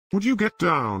Would you get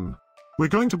down? We're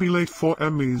going to be late for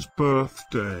Emmy's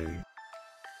birthday.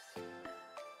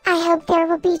 I hope there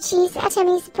will be cheese at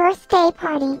Emmy's birthday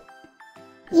party.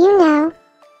 You know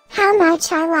how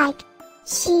much I like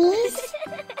cheese.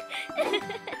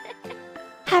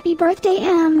 Happy birthday,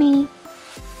 Aemmy.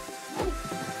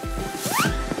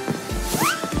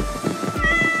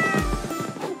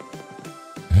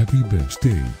 Happy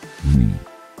birthday, me.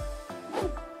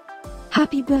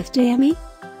 Happy birthday, Aemmy.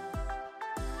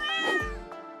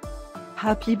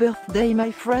 Happy birthday,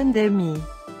 my friend Aemmy.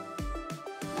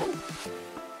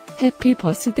 Happy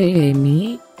birthday,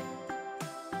 Aemmy.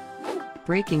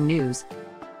 Breaking news.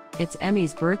 It's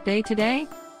Emmy's birthday today?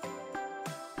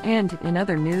 And in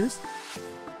other news,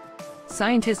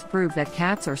 scientists prove that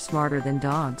cats are smarter than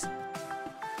dogs.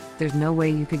 There's no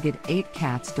way you could get 8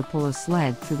 cats to pull a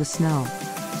sled through the snow.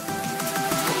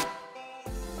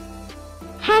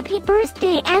 Happy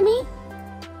birthday, Aemmy.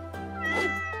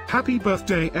 Happy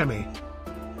birthday, Emmy.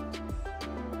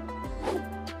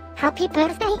 Happy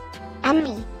birthday,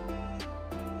 Aemmy.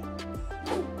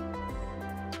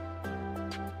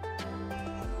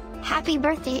 Happy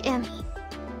birthday, Aemmy.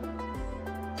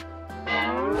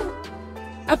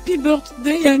 Happy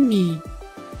birthday, Aemmy.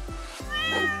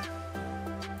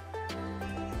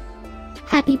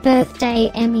 Happy birthday,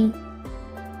 Aemmy.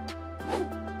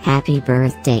 Happy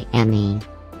birthday, Emmy.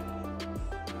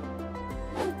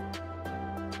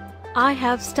 I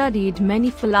have studied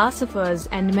many philosophers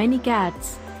and many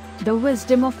cats. The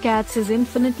wisdom of cats is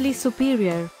infinitely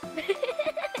superior.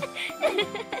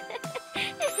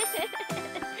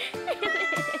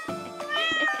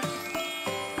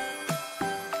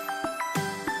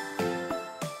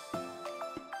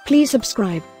 Please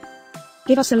subscribe,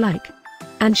 give us a like,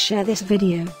 and share this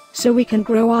video, so we can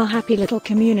grow our happy little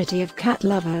community of cat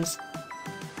lovers.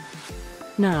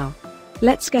 Now,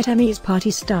 let's get Emmy's party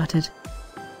started.